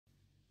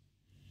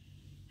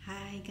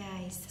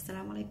guys,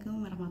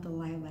 Assalamualaikum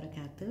warahmatullahi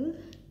wabarakatuh.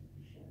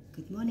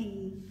 Good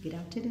morning, good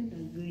afternoon, or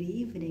good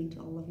evening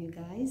to all of you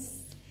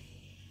guys.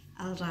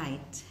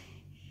 Alright,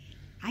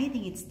 I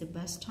think it's the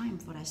best time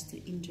for us to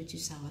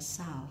introduce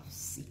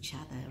ourselves, each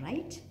other,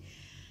 right?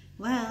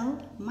 Well,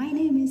 my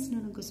name is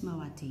Nunung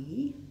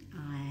Kusmawati,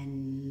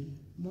 and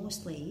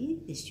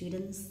mostly the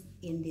students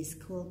in this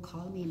school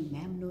call me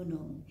Ma'am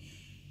Nunung.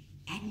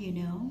 And you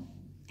know,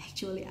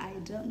 actually I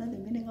don't know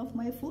the meaning of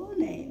my full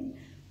name,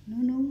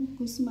 Nunung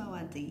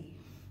Kusmawati.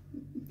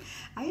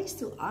 I used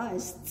to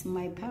ask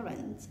my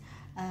parents,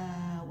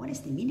 what is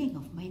the meaning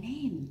of my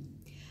name?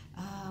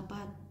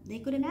 But they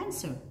couldn't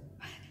answer.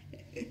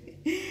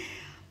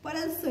 But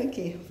that's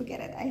okay,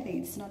 forget it. I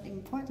think it's not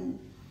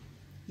important.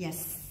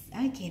 Yes,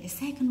 okay, the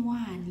second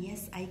one.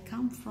 Yes, I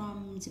come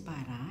from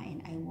Jepara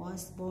and I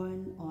was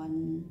born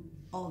on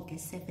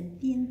August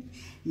 17th,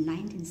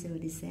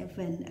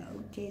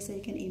 1977. Okay, so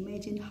you can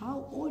imagine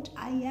how old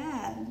I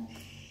am.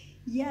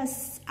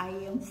 Yes, I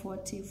am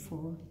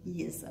 44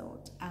 years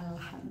old.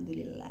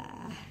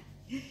 Alhamdulillah.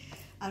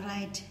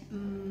 Alright,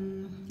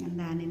 and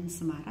then in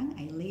Semarang,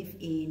 I live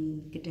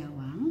in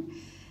Gedawang.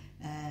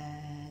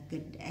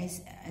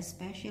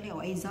 Especially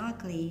or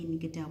exactly in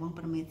Gedawang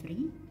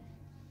Permetri,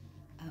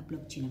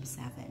 Block G number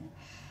 7.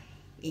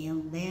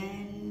 And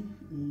then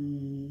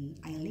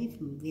I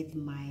live with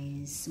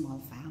my small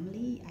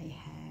family. I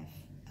have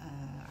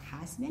a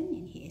husband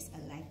and he is a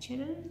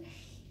lecturer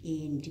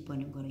in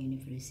Diponegoro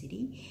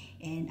University.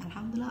 And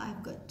Alhamdulillah,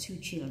 I've got 2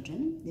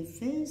 children. The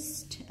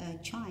first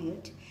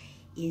child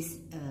is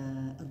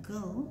a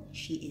girl.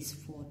 She is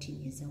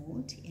 14 years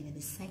old. And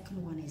the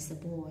second one is a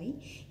boy.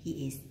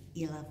 He is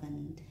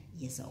 11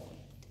 years old.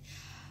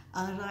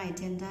 Alright,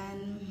 and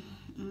then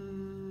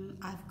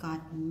I've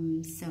got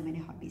so many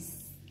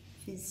hobbies.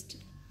 First,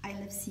 I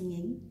love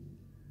singing,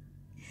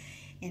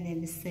 and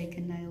then the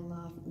second, I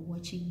love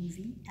watching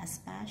movie,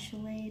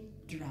 especially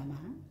drama,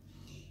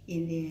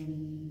 and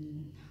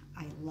then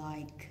I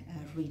like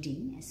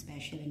reading,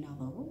 especially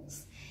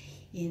novels,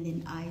 and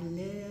then I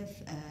love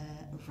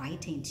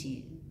writing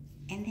too.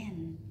 And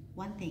then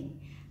one thing,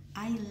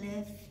 I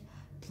love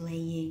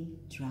playing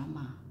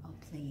drama or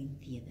playing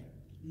theater.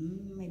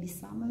 Maybe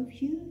some of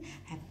you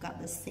have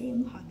got the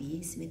same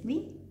hobbies with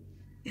me.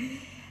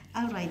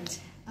 All right.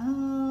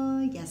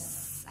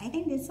 Yes, I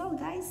think that's all,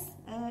 guys.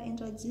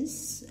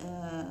 Introduction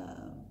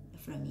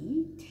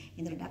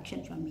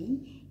from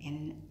me,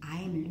 and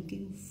I'm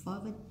looking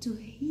forward to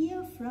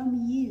hear from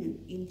you.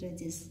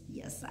 Introduce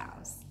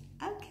yourselves.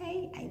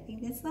 Okay, I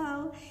think that's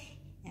all.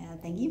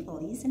 Thank you for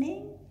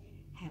listening.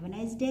 Have a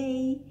nice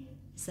day.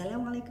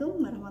 Assalamualaikum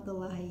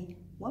warahmatullahi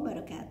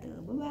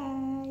wabarakatuh. Bye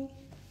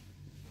bye.